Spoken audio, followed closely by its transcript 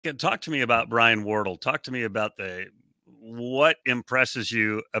Talk to me about Brian Wardle. Talk to me about what impresses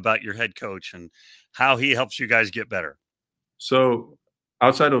you about your head coach and how he helps you guys get better. So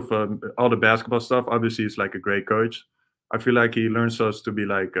outside of all the basketball stuff, obviously he's like a great coach. I feel like he learns us to be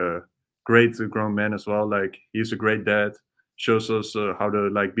like great grown men as well. Like he's a great dad, shows us how to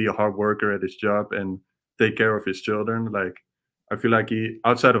like be a hard worker at his job and take care of his children. Like I feel like he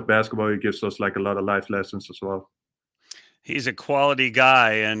outside of basketball, he gives us like a lot of life lessons as well. He's a quality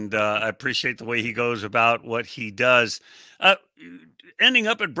guy, and I appreciate the way he goes about what he does. Uh, Ending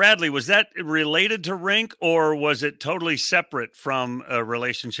up at Bradley, was that related to Rink, or was it totally separate from a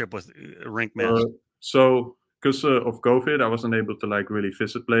relationship with Rink Uh, Mast? so because of COVID, I wasn't able to like really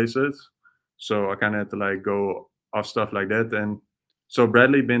visit places, so I kind of had to like go off stuff like that. And so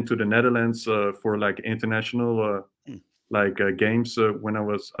Bradley been to the Netherlands for like international Hmm. games when I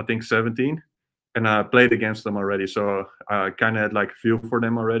was I think 17, and I played against them already. So I kind of had like a feel for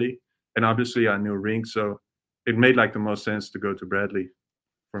them already, and obviously I knew Rink, so it made like the most sense to go to Bradley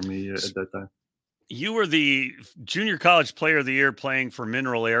for me at that time. You were the junior college player of the year playing for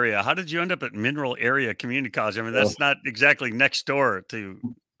Mineral Area. How did you end up at Mineral Area Community College? I mean, Uh, that's not exactly next door to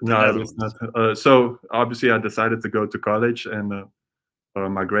the no, it was not. Netherlands. So obviously I decided to go to college, and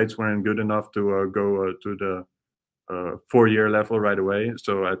my grades weren't good enough to go to the 4-year level right away.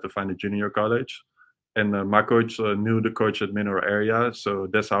 So I had to find a junior college. And my coach knew the coach at Mineral Area. So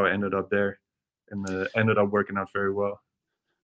that's how I ended up there and ended up working out very well.